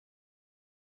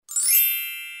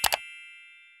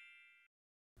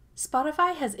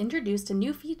Spotify has introduced a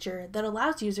new feature that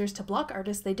allows users to block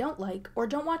artists they don't like or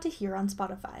don't want to hear on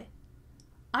Spotify.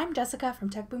 I'm Jessica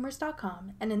from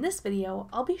TechBoomers.com, and in this video,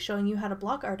 I'll be showing you how to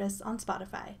block artists on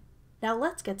Spotify. Now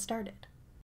let's get started.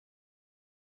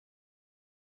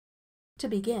 To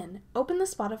begin, open the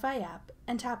Spotify app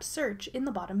and tap Search in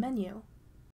the bottom menu.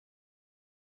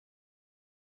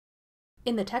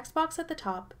 In the text box at the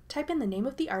top, type in the name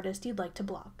of the artist you'd like to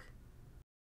block.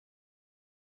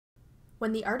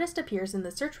 When the artist appears in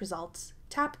the search results,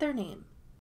 tap their name.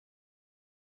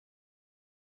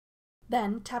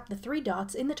 Then tap the three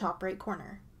dots in the top right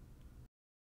corner.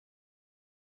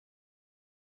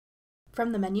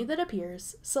 From the menu that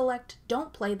appears, select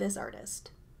Don't Play This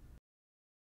Artist.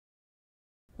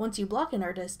 Once you block an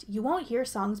artist, you won't hear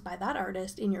songs by that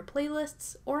artist in your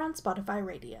playlists or on Spotify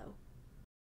Radio.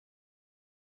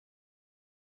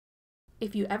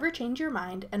 If you ever change your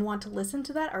mind and want to listen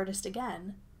to that artist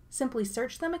again, simply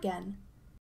search them again,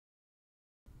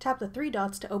 tap the three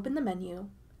dots to open the menu,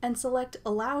 and select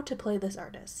Allow to play this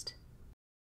artist.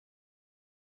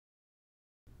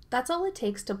 That's all it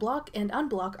takes to block and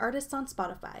unblock artists on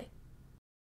Spotify.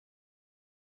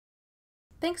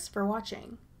 Thanks for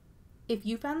watching. If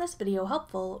you found this video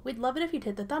helpful, we'd love it if you'd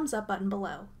hit the thumbs up button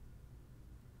below.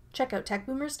 Check out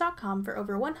TechBoomers.com for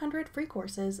over 100 free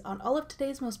courses on all of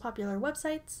today's most popular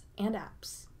websites and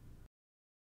apps.